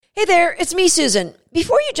Hey there, it's me, Susan.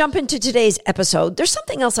 Before you jump into today's episode, there's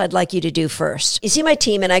something else I'd like you to do first. You see, my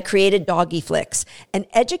team and I created Doggy Flicks, an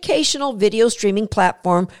educational video streaming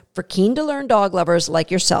platform for keen-to-learn dog lovers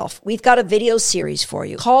like yourself. We've got a video series for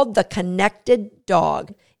you called The Connected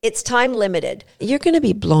Dog. It's time limited. You're going to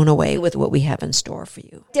be blown away with what we have in store for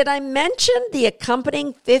you. Did I mention the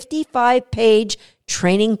accompanying 55-page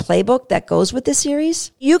training playbook that goes with the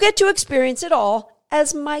series? You get to experience it all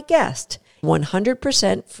as my guest.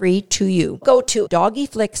 100% free to you. Go to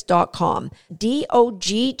doggyflix.com,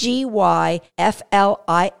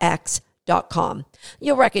 DOGGYFLIX.com.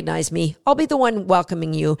 You'll recognize me. I'll be the one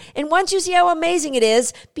welcoming you. And once you see how amazing it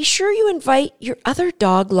is, be sure you invite your other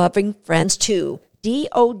dog-loving friends too.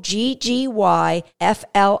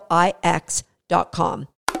 DOGGYFLIX.com.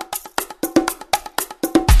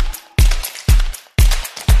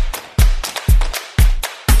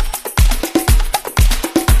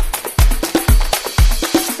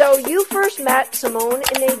 So you first met Simone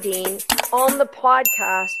and Nadine on the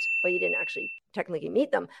podcast. Well, you didn't actually technically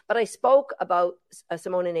meet them, but I spoke about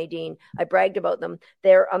Simone and Nadine. I bragged about them.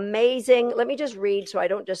 They're amazing. Let me just read so I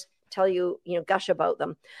don't just tell you, gush about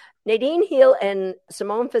them. Nadine Hehli and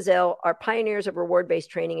Simone Fasel are pioneers of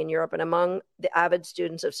reward-based training in Europe and among the avid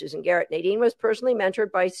students of Susan Garrett. Nadine was personally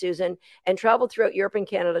mentored by Susan and traveled throughout Europe and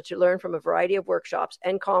Canada to learn from a variety of workshops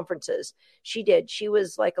and conferences. She did. She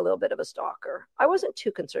was like a little bit of a stalker. I wasn't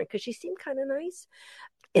too concerned because she seemed kind of nice.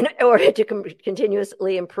 In order to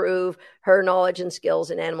continuously improve her knowledge and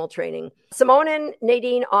skills in animal training. Simone and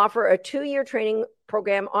Nadine offer a 2-year training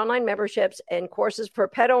program, online memberships, and courses for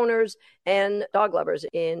pet owners and dog lovers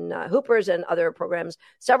in Hoopers and other programs.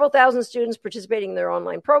 Several thousand students participating in their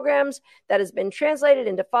online programs that has been translated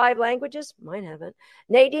into 5 languages. Mine haven't.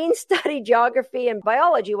 Nadine studied geography and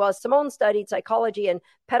biology while Simone studied psychology and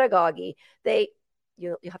pedagogy.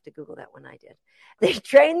 You'll have to Google that one. I did. They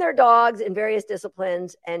train their dogs in various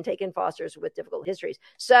disciplines and take in fosters with difficult histories.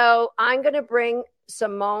 So I'm going to bring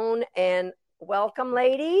Simone and welcome,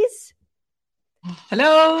 ladies.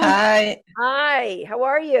 Hello. Hi. Hi. How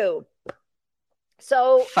are you?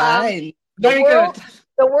 So fine. Very good.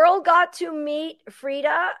 The world got to meet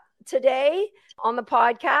Frida today on the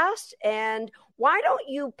podcast. And why don't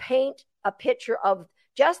you paint a picture of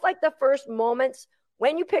just like the first moments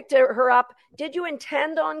when you picked her up? Did you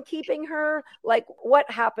intend on keeping her? Like, what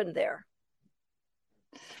happened there?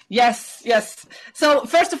 Yes. So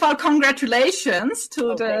first of all, congratulations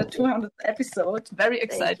to the 200th episode. Very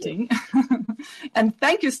exciting. And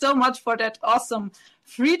thank you so much for that awesome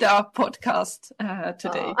Frida podcast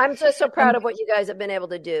today. Oh, I'm just so proud of what you guys have been able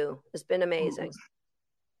to do. It's been amazing.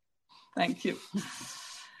 Thank you.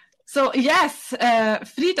 So yes,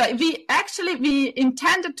 Frida, we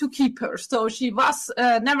intended to keep her. So she was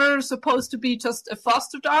never supposed to be just a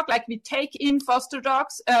foster dog. Like we take in foster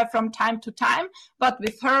dogs from time to time, but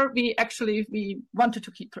with her, we wanted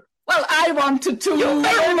to keep her. Well, I wanted to. You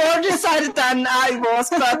were more decided than I was,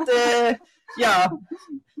 but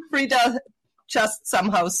Frida just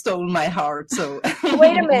somehow stole my heart. So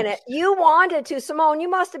wait a minute, you wanted to, Simone? You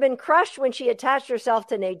must have been crushed when she attached herself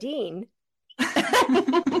to Nadine.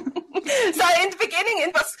 So in the beginning,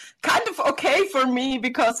 it was kind of okay for me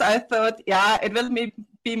because I thought, it will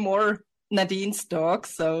be more Nadine's dog.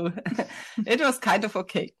 So it was kind of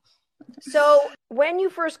okay. So when you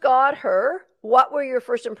first got her, what were your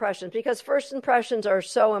first impressions? Because first impressions are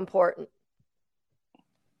so important.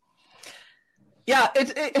 Yeah,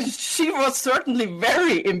 she was certainly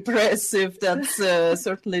very impressive. That's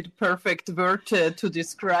certainly the perfect word to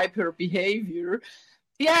describe her behavior.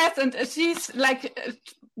 Yes, and she's like,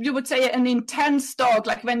 you would say, an intense dog.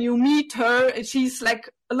 Like when you meet her, she's like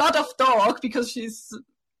a lot of dog because she's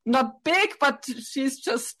not big, but she's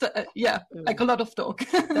just, like a lot of dog.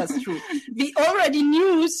 That's true. We already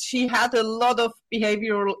knew she had a lot of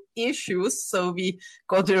behavioral issues, so we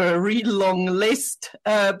got a real long list,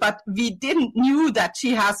 but we didn't knew that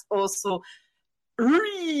she has also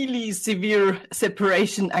really severe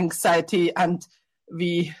separation anxiety, and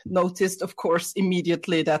we noticed, of course,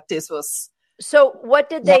 immediately that this was. So what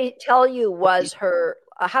did they tell you was her,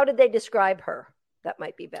 how did they describe her? That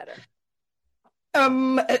might be better.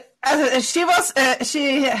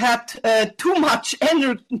 She had too much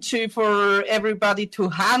energy for everybody to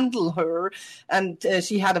handle her, and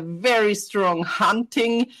she had a very strong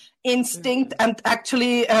hunting instinct. Mm-hmm. And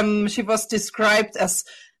actually, she was described as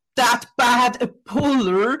that bad a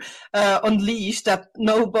puller on leash that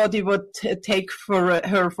nobody would take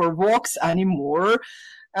her for walks anymore.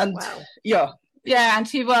 And and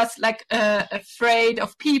she was like afraid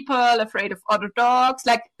of people, afraid of other dogs.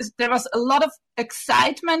 Like there was a lot of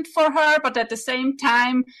excitement for her, but at the same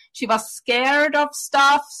time she was scared of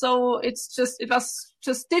stuff. So it was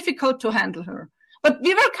just difficult to handle her. But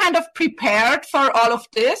we were kind of prepared for all of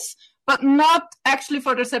this, but not actually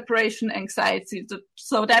for the separation anxiety.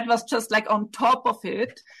 So that was just like on top of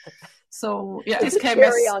it. So yeah, this came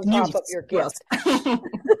as on top of your gift.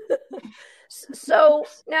 So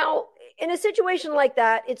now, in a situation like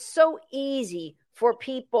that, it's so easy for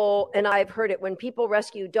people, and I've heard it when people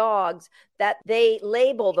rescue dogs, that they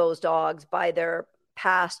label those dogs by their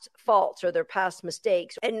past faults or their past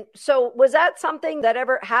mistakes. And so was that something that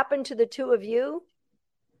ever happened to the two of you?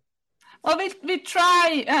 Well, we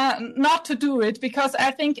try not to do it, because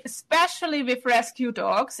I think especially with rescue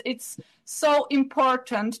dogs, it's so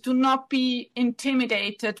important to not be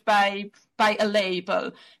intimidated by a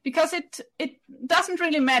label, because it doesn't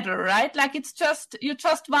really matter, right? Like you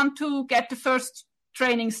just want to get the first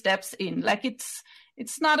training steps in. Like it's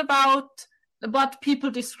not about what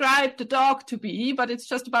people describe the dog to be, but it's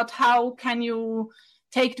just about how can you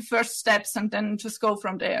take the first steps and then just go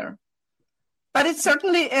from there. But it's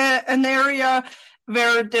certainly an area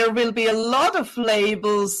where there will be a lot of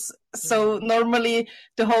labels. So normally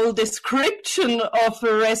the whole description of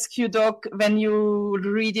a rescue dog, when you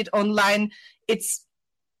read it online, it's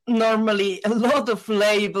normally a lot of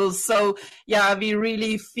labels. So yeah, we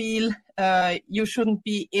really feel you shouldn't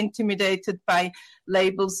be intimidated by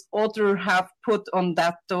labels others have put on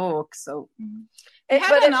that dog. So we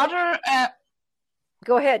had another...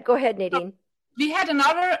 Go ahead, Nadine. We had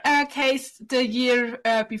another case the year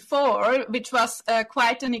before, which was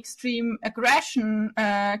quite an extreme aggression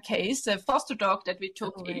case, a foster dog that we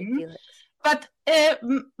took in. But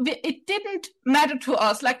it didn't matter to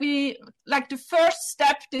us. Like the first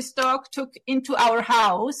step this dog took into our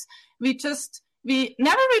house, we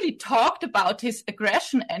never really talked about his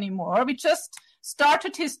aggression anymore. We just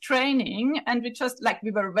started his training, and we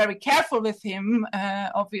were very careful with him,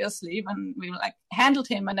 obviously, when we handled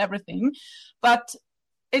him and everything. But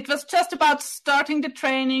it was just about starting the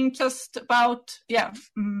training, just about,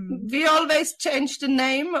 We always change the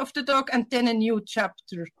name of the dog and then a new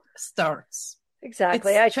chapter starts.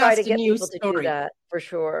 Exactly. I try to get people to do that for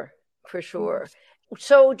sure.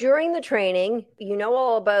 So during the training, you know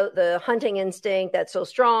all about the hunting instinct that's so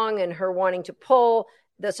strong and her wanting to pull,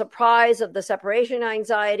 the surprise of the separation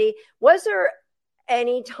anxiety. Was there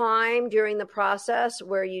any time during the process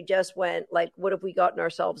where you just went like, what have we gotten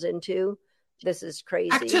ourselves into? This is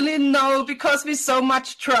crazy. Actually, no, because we so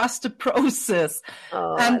much trust the process.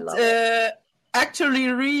 Actually,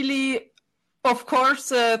 really, of course,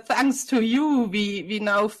 thanks to you, we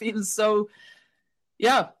now feel so,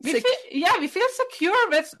 we feel secure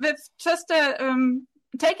with just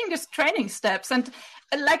taking these training steps. And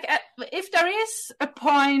if there is a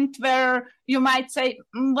point where you might say,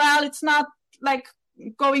 well, it's not like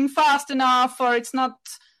going fast enough, or it's not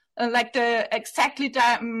like the exactly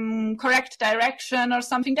correct direction or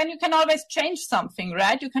something, then you can always change something,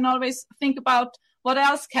 right? You can always think about what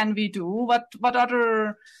else can we do? What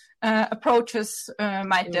other approaches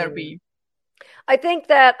might there be? I think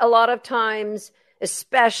that a lot of times,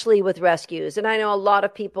 especially with rescues, and I know a lot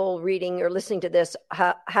of people reading or listening to this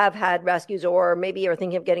have had rescues, or maybe are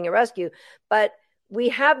thinking of getting a rescue, but we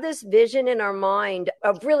have this vision in our mind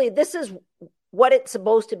of really, this is what it's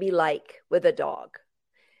supposed to be like with a dog.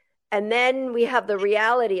 And then we have the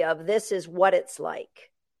reality of this is what it's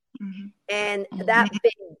like. Mm-hmm. And that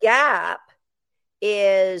big gap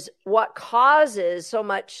is what causes so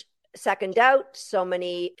much second doubt, so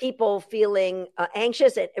many people feeling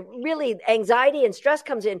anxious, and really anxiety and stress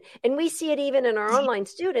comes in. And we see it even in our online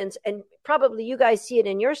students, and probably you guys see it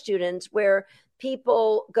in your students, where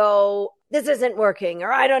people go, this isn't working,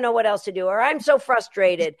 or I don't know what else to do, or I'm so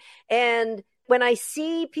frustrated. And when I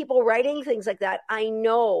see people writing things like that, I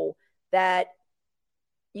know that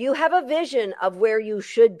you have a vision of where you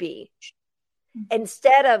should be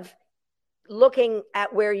instead of looking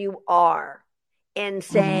at where you are and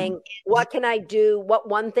saying, what can I do? What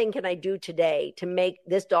one thing can I do today to make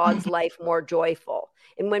this dog's life more joyful?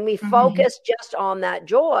 And when we focus just on that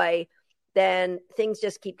joy, then things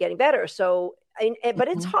just keep getting better. So, but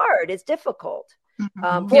it's hard. It's difficult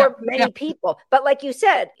for many people. But like you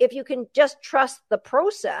said, if you can just trust the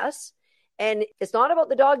process, and it's not about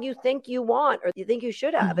the dog you think you want or you think you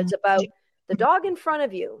should have. It's about the dog in front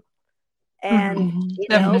of you. And, you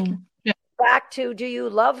know, back to, do you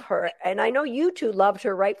love her? And I know you two loved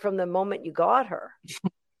her right from the moment you got her.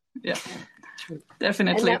 Yeah,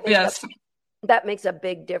 definitely. Yes. That makes a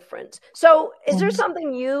big difference. So is there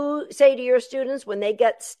something you say to your students when they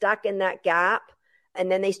get stuck in that gap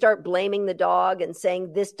And then they start blaming the dog and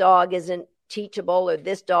saying this dog isn't teachable or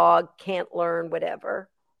this dog can't learn whatever.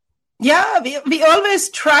 Yeah, we always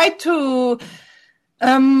try to,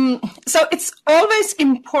 so it's always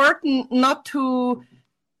important not to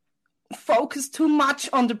focus too much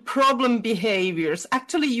on the problem behaviors.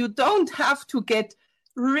 Actually, you don't have to get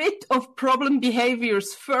rid of problem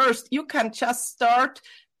behaviors first. You can just start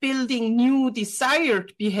building new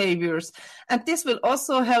desired behaviors. And this will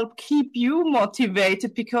also help keep you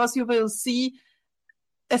motivated because you will see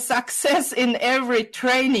a success in every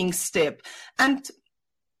training step. And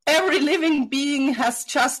every living being has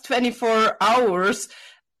just 24 hours,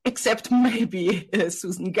 except maybe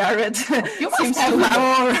Susan Garrett seems to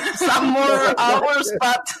have some more hours.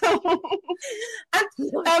 But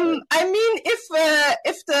and I mean,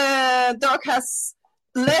 if the dog has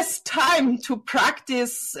less time to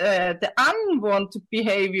practice the unwanted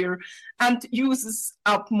behavior and uses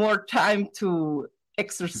up more time to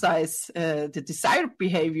exercise the desired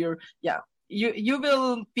behavior, you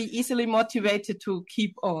will be easily motivated to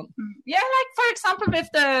keep on. Yeah, like for example with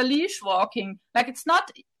the leash walking, like it's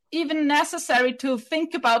not even necessary to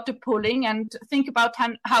think about the pulling and think about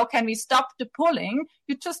how can we stop the pulling.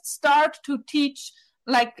 You just start to teach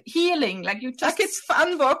like healing, like you just like it's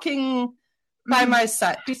fun walking by my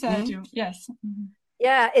side beside you. Yes.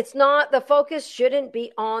 Yeah, it's not, the focus shouldn't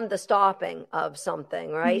be on the stopping of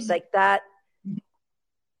something, right? Like that,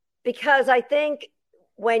 because I think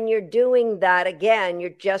when you're doing that, again,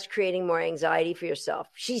 you're just creating more anxiety for yourself.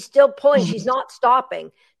 She's still pulling. She's not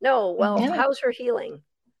stopping. No, well, how's her healing?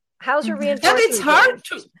 How's her reinforcing?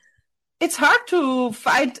 And it's hard to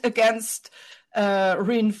fight against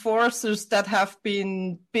reinforcers that have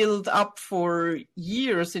been built up for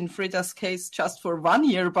years. In Frida's case, just for 1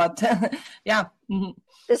 year. But yeah.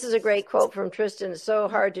 This is a great quote from Tristan. It's so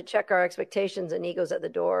hard to check our expectations and egos at the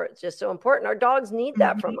door. It's just so important. Our dogs need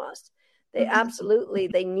that from us. They absolutely,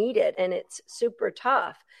 they need it. And it's super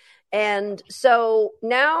tough. And so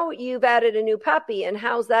now you've added a new puppy. And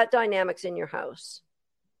how's that dynamics in your house?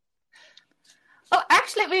 Oh,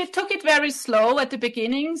 actually, we took it very slow at the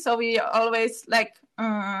beginning. So we always like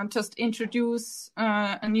just introduce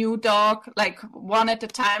a new dog, like one at a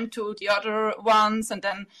time to the other ones. And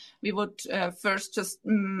then we would first just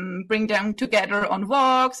bring them together on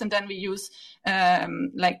walks. And then we use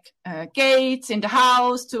gates in the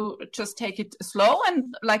house to just take it slow.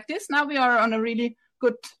 And like this, now we are on a really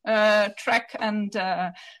good track. And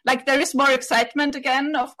like there is more excitement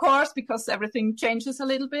again, of course, because everything changes a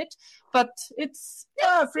little bit. But it's,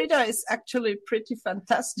 Frida is actually pretty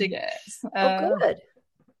fantastic. Yes. Good.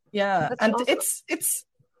 Yeah. That's and awesome.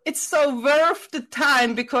 it's so worth the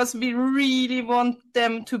time because we really want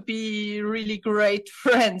them to be really great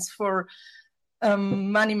friends for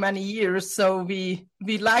many years. So we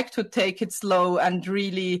like to take it slow and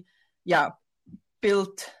really,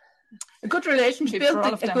 build a good relationship.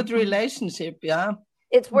 Good relationship. Yeah.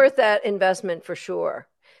 It's worth that investment for sure.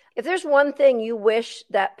 If there's one thing you wish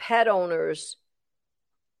that pet owners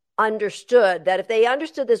understood, that if they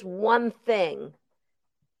understood this one thing,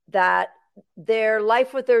 that their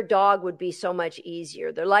life with their dog would be so much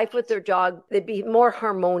easier. Their life with their dog, they'd be more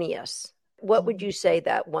harmonious. What would you say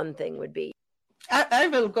that one thing would be? I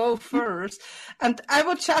will go first. And I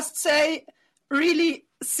would just say, really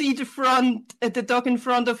see the dog in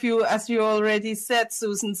front of you, as you already said,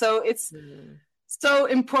 Susan. So it's so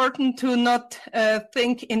important to not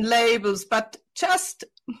think in labels, but just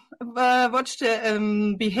watch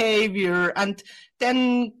the behavior and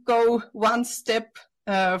then go one step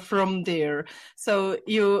from there. So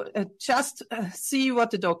you just see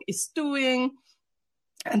what the dog is doing,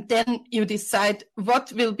 and then you decide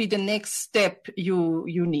what will be the next step you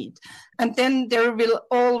need. And then there will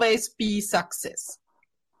always be success.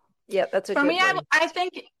 Yeah, that's a for good me. one. I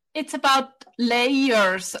think it's about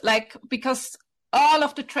layers, like because all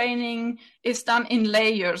of the training is done in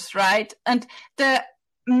layers, right? And the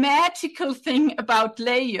magical thing about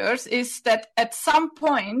layers is that at some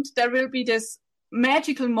point there will be this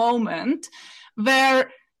magical moment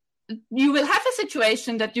where you will have a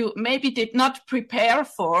situation that you maybe did not prepare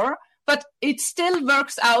for, but it still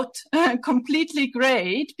works out completely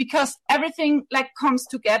great because everything like comes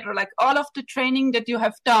together, like all of the training that you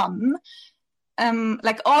have done,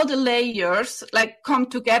 like all the layers like come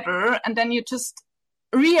together, and then you just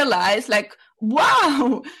realize like,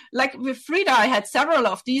 wow, like with Frida, I had several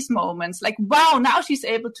of these moments, like, wow, now she's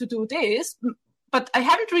able to do this, but I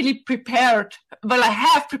haven't really prepared. Well, I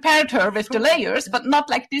have prepared her with the layers, but not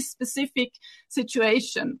like this specific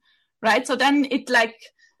situation, right? So then it like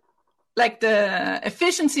the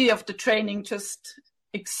efficiency of the training just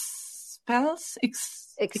expands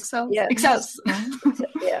expels, yeah. excels.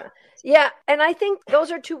 Yeah. And I think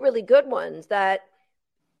those are two really good ones, that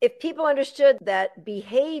if people understood that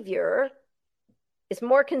behavior is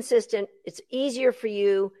more consistent, it's easier for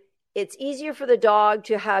you, it's easier for the dog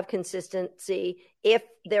to have consistency if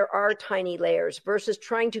there are tiny layers versus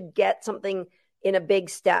trying to get something in a big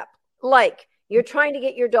step. Like you're trying to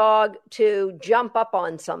get your dog to jump up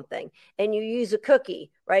on something and you use a cookie,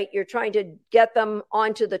 right? You're trying to get them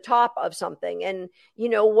onto the top of something. And you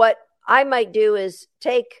know what I might do is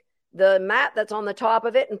take the mat that's on the top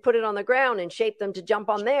of it and put it on the ground and shape them to jump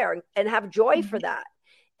on there and have joy for that.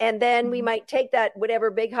 And then we might take that whatever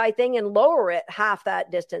big high thing and lower it half that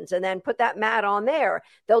distance and then put that mat on there.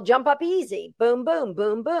 They'll jump up easy. Boom, boom,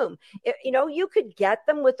 boom, boom. You could get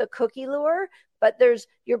them with a cookie lure, but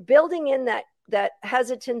you're building in that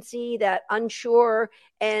hesitancy, that unsure,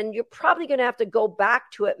 and you're probably going to have to go back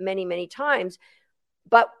to it many, many times.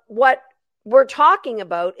 But what we're talking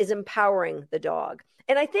about is empowering the dog.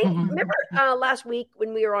 And I think, remember last week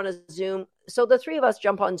when we were on a Zoom, so the three of us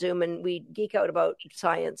jump on Zoom and we geek out about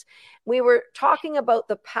science. We were talking about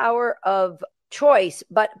the power of choice,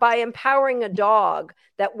 but by empowering a dog,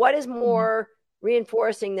 that what is more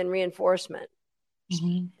reinforcing than reinforcement?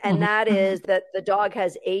 And that is that the dog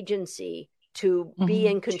has agency to be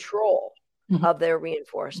in control of their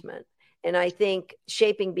reinforcement. And I think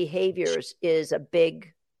shaping behaviors is a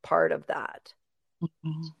big part of that.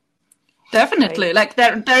 Definitely. Right? Like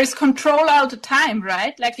there is control all the time,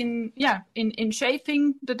 right? Like in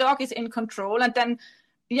shaping, the dog is in control. And then,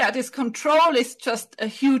 this control is just a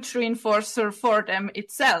huge reinforcer for them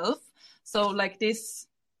itself. So like this,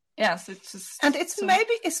 yes, it's just. And it's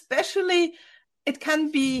maybe it can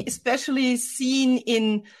be especially seen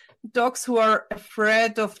in dogs who are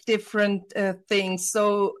afraid of different things.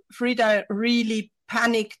 So Frida really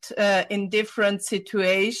panicked in different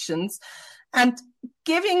situations. And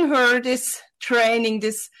giving her this training,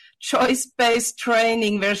 this choice-based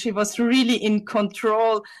training where she was really in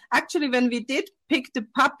control. Actually, when we did pick the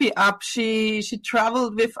puppy up, she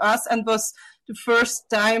traveled with us and was the first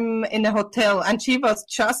time in a hotel. And she was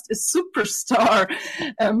just a superstar,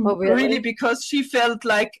 really, because she felt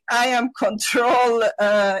like I am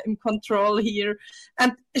in control here.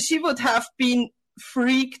 And she would have been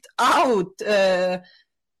freaked out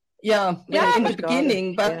in the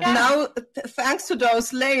beginning, but now thanks to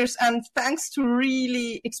those layers and thanks to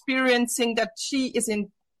really experiencing that she is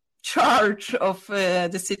in charge of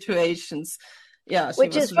the situations.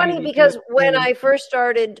 Which is funny because when I first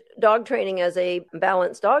started dog training as a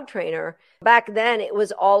balanced dog trainer, back then it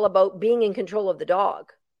was all about being in control of the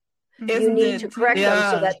dog. You need to correct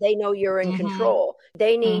them so that they know you're in control.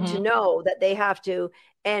 They need to know that they have to.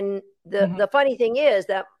 And the funny thing is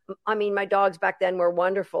that, I mean, my dogs back then were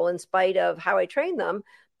wonderful in spite of how I trained them,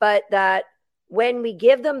 but that when we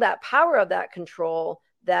give them that power of that control,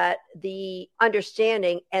 that the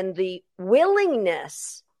understanding and the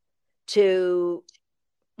willingness to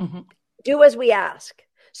do as we ask.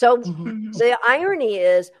 So the irony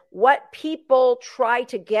is what people try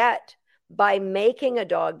to get by making a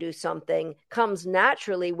dog do something comes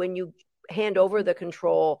naturally when you hand over the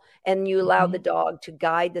control and you allow the dog to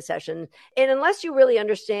guide the session. And unless you really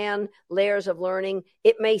understand layers of learning,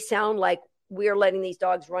 it may sound like we're letting these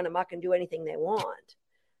dogs run amok and do anything they want,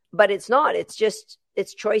 but it's not.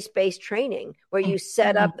 It's choice-based training where you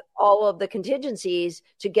set up all of the contingencies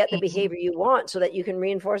to get the behavior you want so that you can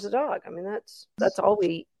reinforce the dog. I mean, that's all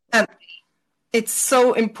we. And it's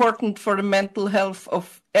so important for the mental health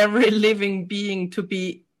of every living being to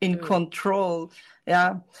be in control.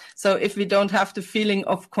 Yeah. So if we don't have the feeling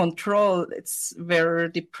of control, it's where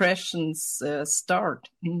depressions start.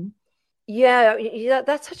 Yeah,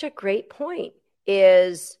 that's such a great point.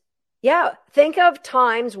 Think of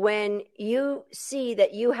times when you see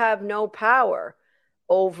that you have no power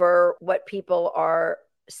over what people are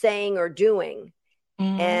saying or doing.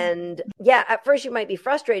 And at first you might be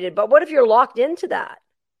frustrated, but what if you're locked into that?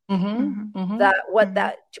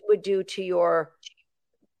 That would do to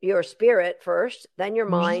your spirit first, then your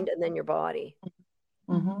mind, and then your body.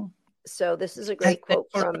 So this is a great quote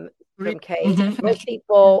from Kay. Most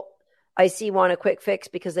people I see want a quick fix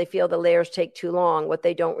because they feel the layers take too long. What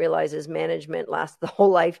they don't realize is management lasts the whole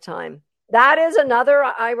lifetime. That is another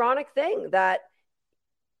ironic thing, that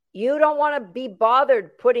you don't want to be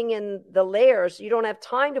bothered putting in the layers. You don't have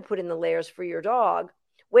time to put in the layers for your dog,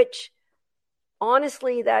 which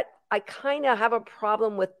honestly, that I kind of have a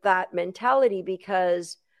problem with that mentality,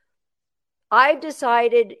 because I've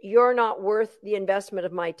decided you're not worth the investment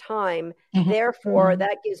of my time. Therefore,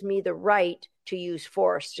 that gives me the right to use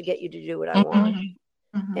force to get you to do what I want.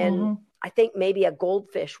 And I think maybe a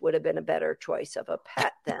goldfish would have been a better choice of a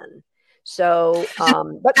pet then. So,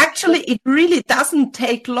 but actually, it really doesn't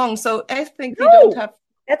take long. So I think we no, don't have.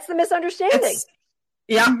 That's the misunderstanding.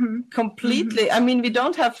 Yeah, completely. I mean, we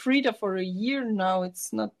don't have Frida for a year now.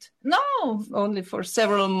 It's not. No, only for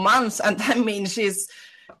several months. And I mean,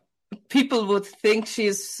 people would think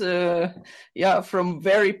she's, from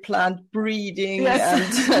very plant breeding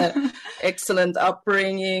and excellent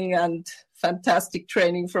upbringing and fantastic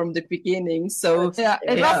training from the beginning. So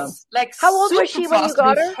it was like, how old was she when you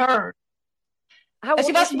got her?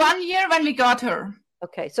 She was 1 year when we got her.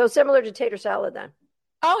 Okay, so similar to Tater Salad then.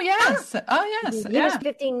 Oh, yes. He was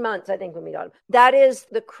 15 months, I think, when we got him. That is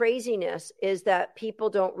the craziness, is that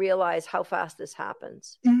people don't realize how fast this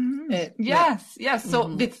happens. Yes. So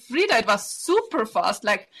with Frida, it was super fast.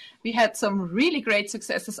 Like, we had some really great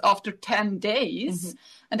successes after 10 days.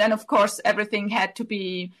 And then, of course, everything had to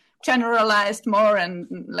be generalized more. And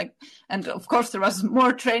of course, there was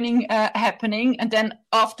more training happening. And then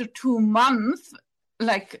after 2 months,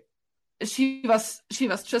 like, she was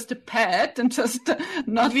just a pet and just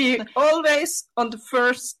not. We always on the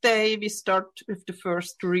first day we start with the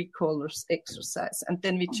first recallers exercise, and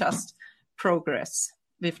then we just progress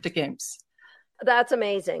with the games. That's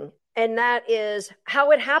amazing, and that is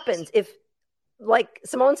how it happens. If, like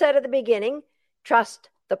Simone said at the beginning,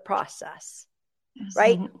 trust the process,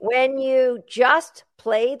 right? When you just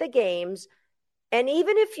play the games, and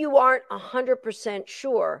even if you aren't 100%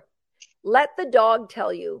 sure, let the dog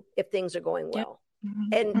tell you if things are going well.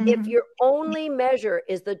 And if your only measure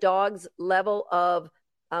is the dog's level of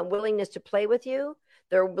willingness to play with you,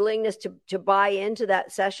 their willingness to buy into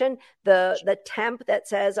that session, the temp that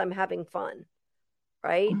says I'm having fun,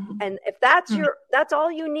 right? And if that's that's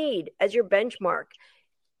all you need as your benchmark,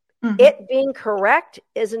 it being correct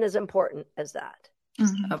isn't as important as that.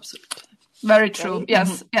 Absolutely. Very true. Right?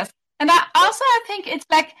 Yes. And I think it's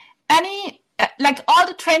like all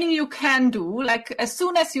the training you can do, like as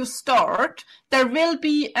soon as you start, there will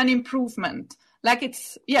be an improvement. Like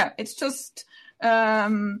it's just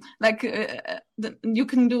you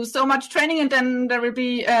can do so much training and then there will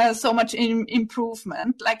be so much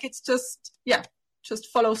improvement. Like it's just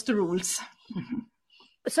follows the rules.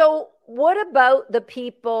 So what about the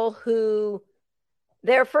people who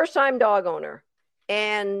they're first time dog owner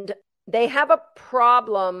and they have a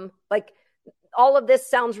problem? Like, all of this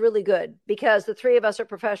sounds really good because the three of us are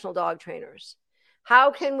professional dog trainers. How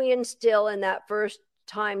can we instill in that first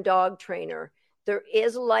time dog trainer, there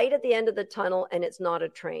is light at the end of the tunnel and it's not a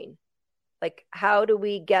train? Like, how do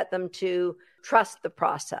we get them to trust the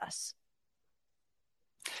process?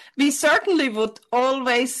 We certainly would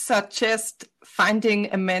always suggest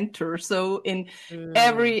finding a mentor. So in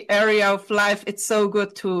every area of life, it's so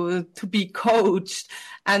good to be coached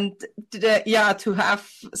and to have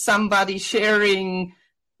somebody sharing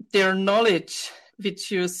their knowledge,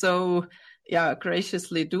 which you so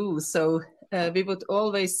graciously do. So we would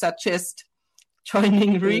always suggest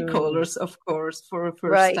joining recallers, of course, for a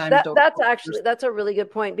first time dog. That's a really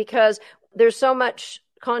good point, because there's so much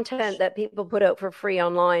content that people put out for free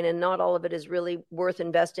online and not all of it is really worth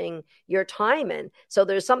investing your time in. So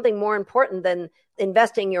there's something more important than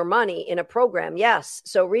investing your money in a program. Yes.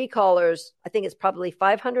 So recallers, I think it's probably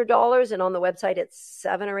 $500 and on the website it's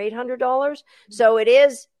 $700 or $800. So it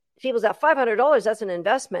is, people's at $500, that's an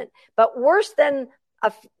investment. But worse than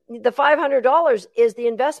the $500 is the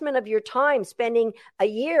investment of your time spending a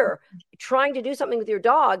year trying to do something with your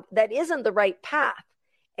dog that isn't the right path.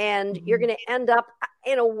 And you're going to end up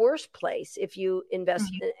in a worse place if you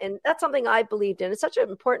invest in. And that's something I believed in. It's such an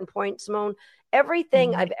important point, Simone.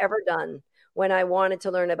 Everything I've ever done, when I wanted to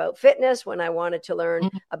learn about fitness, when I wanted to learn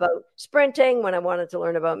about sprinting, when I wanted to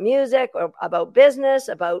learn about music or about business,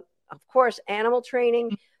 about, of course, animal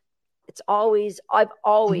training, I've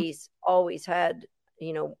always had,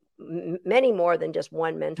 many more than just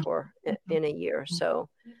one mentor in a year. So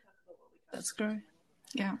that's great.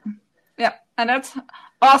 Yeah. Yeah, and that's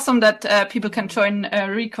awesome that people can join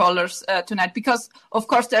recallers tonight, because, of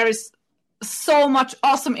course, there is so much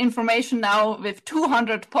awesome information now with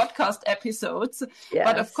 200 podcast episodes. Yes.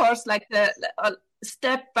 But, of course, like the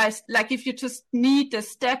step by, like if you just need the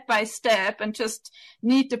step by step and just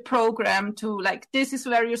need the program to, like, this is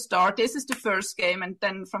where you start, this is the first game, and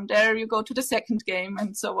then from there you go to the second game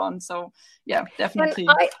and so on. So yeah, definitely.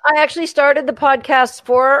 I actually started the podcast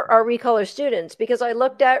for our recaller students because I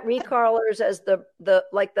looked at recallers as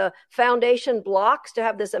the foundation blocks to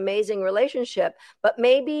have this amazing relationship, but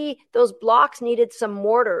maybe those blocks needed some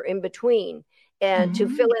mortar in between. and to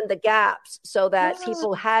fill in the gaps so that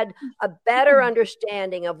people had a better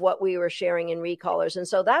understanding of what we were sharing in Recallers. And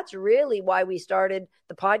so that's really why we started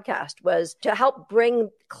the podcast, was to help bring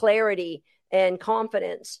clarity and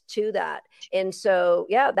confidence to that. And so,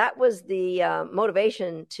 yeah, that was the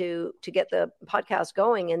motivation to get the podcast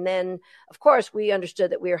going. And then, of course, we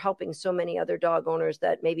understood that we were helping so many other dog owners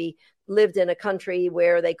that maybe lived in a country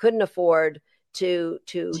where they couldn't afford to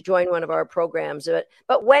join one of our programs.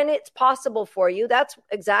 But when it's possible for you, that's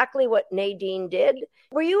exactly what Nadine did.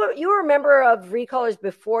 You were a member of Recallers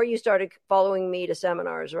before you started following me to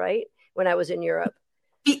seminars, right? When I was in Europe.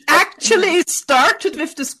 We actually started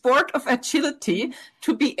with the sport of agility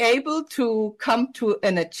to be able to come to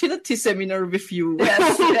an agility seminar with you.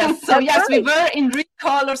 Yes. So yes, we were in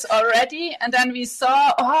Recallers already, and then we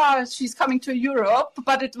saw, she's coming to Europe,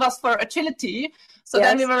 but it was for agility. So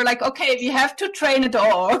then we were like, okay, we have to train a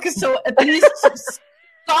dog, so at least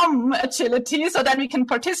some agility, so then we can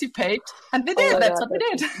participate. And we did. That's what we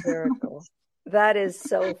did. Hysterical. That is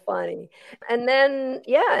so funny. And then,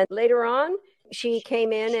 and later on, she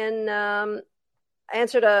came in and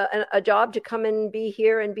answered a job to come and be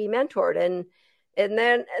here and be mentored. And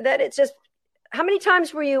then it's just, how many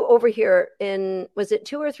times were you over here was it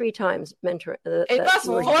 2 or 3 times mentoring? It was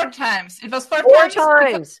 4 times. It was 4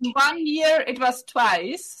 times. 1 year, it was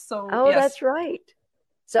twice. So That's right.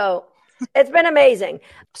 So it's been amazing.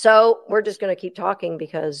 So we're just going to keep talking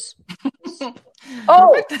because,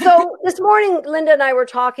 so this morning, Linda and I were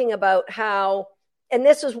talking about how, and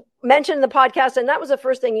this was mentioned in the podcast, and that was the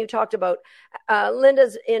first thing you talked about.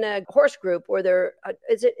 Linda's in a horse group where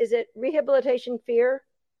is it rehabilitation fear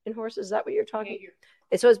in horses? Is that what you're talking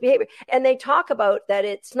about? So it's behavior. And they talk about that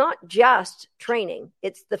it's not just training.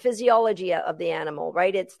 It's the physiology of the animal,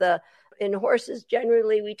 right? In horses,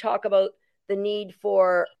 generally, we talk about the need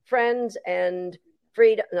for friends and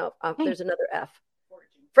freedom. No, there's another F.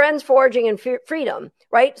 Friends, foraging, and freedom,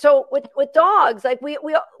 right? So with dogs, like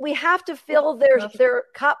we have to fill their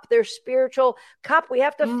cup, their spiritual cup. We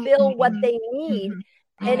have to fill what they need,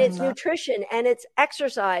 and it's nutrition, and it's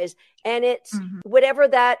exercise, and it's whatever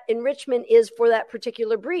that enrichment is for that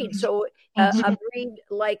particular breed. So a breed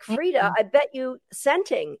like Frida, I bet you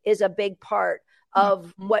scenting is a big part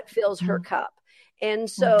of what fills her cup, and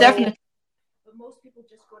so definitely. But most people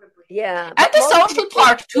just go to breed. Yeah, and the social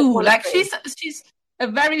part too. Like she's a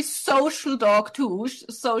very social dog too,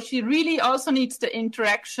 so she really also needs the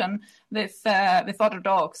interaction with other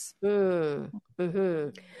dogs. Mm-hmm.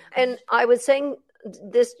 And I was saying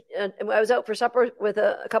this, I was out for supper with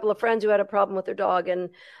a couple of friends who had a problem with their dog, and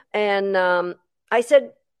I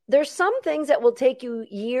said, there's some things that will take you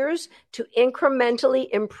years to incrementally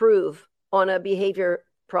improve on a behavior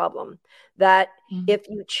problem, that if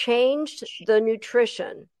you changed the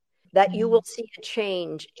nutrition, that you will see a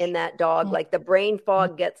change in that dog, like the brain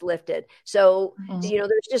fog gets lifted. So,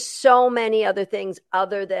 there's just so many other things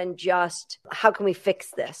other than just, how can we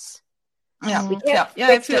fix this? Yeah. We can't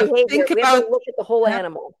fix behavior. We have to look at the whole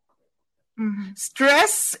animal.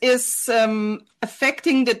 Stress is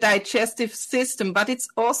affecting the digestive system, but it's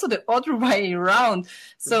also the other way around.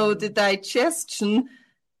 So the digestion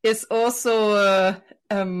is also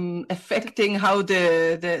affecting how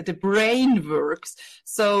the brain works.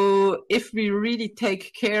 So if we really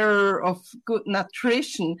take care of good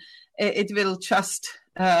nutrition, it will just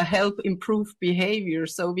help improve behavior.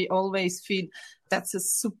 So we always feel that's a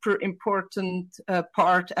super important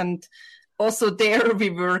part. And also there we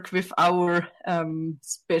work with our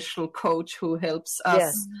special coach who helps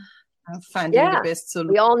us finding the best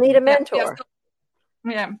solution. We all need a mentor.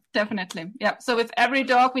 Yeah, definitely. Yeah. So with every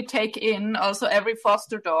dog we take in, also every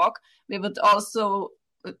foster dog, we would also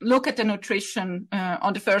look at the nutrition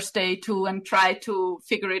on the first day too, and try to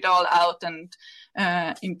figure it all out and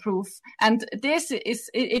improve. And it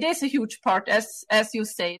is a huge part, as you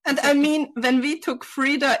say. And I mean, when we took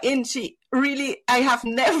Frida in, I have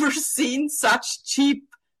never seen such cheap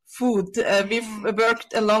food. We've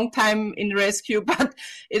worked a long time in rescue, but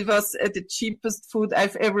it was the cheapest food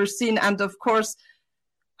I've ever seen. And of course,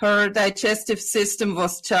 her digestive system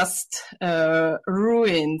was just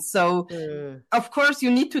ruined. So, of course, you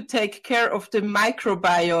need to take care of the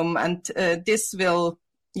microbiome, and this will,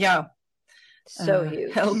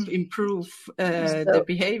 huge. help improve the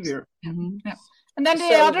behavior. Mm-hmm. Yeah. And then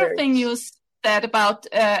the other thing you said about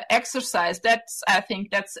exercise, I think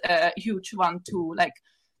that's a huge one too. Like,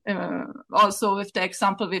 also with the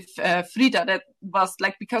example with Frida, that was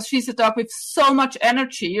like, because she's a dog with so much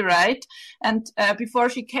energy, right? And before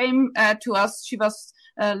she came to us, she was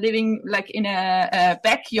living like in a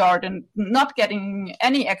backyard and not getting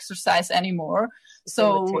any exercise anymore.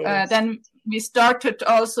 So then we started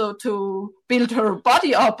also to build her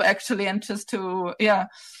body up actually, and just to,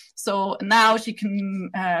 so now she can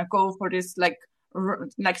go for this like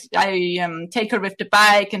I take her with the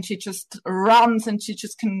bike and she just runs and she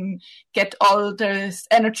just can get all this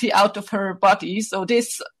energy out of her body. So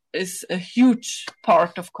this is a huge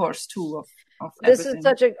part, of course, too, of this everything. Is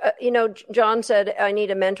such a, John said, I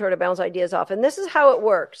need a mentor to bounce ideas off. And this is how it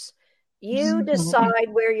works. You decide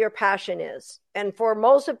where your passion is. And for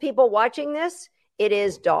most of people watching this, it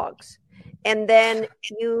is dogs. And then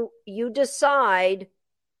you decide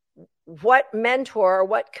what mentor,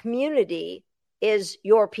 what community is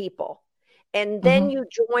your people. And then you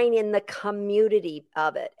join in the community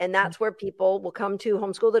of it. And that's where people will come to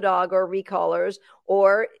Homeschool the Dog or Recallers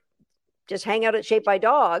or just hang out at Shaped by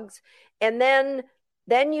Dogs. And then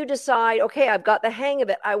you decide, okay, I've got the hang of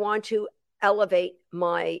it. I want to elevate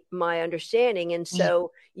my understanding. And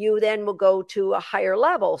so you then will go to a higher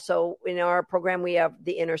level. So in our program, we have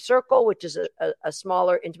the Inner Circle, which is a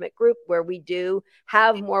smaller, intimate group where we do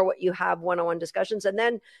have more what you have one-on-one discussions. And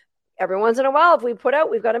then every once in a while, if we put out,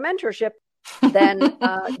 we've got a mentorship,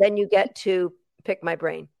 then you get to pick my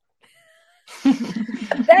brain.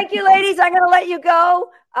 Thank you, ladies. I'm going to let you go.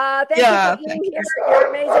 Thank you for being here. You're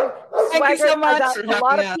amazing. Thank you so much. A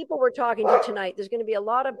lot of people we're talking to tonight. There's going to be a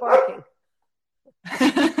lot of barking.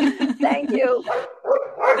 Thank you.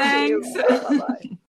 Thanks. Bye-bye.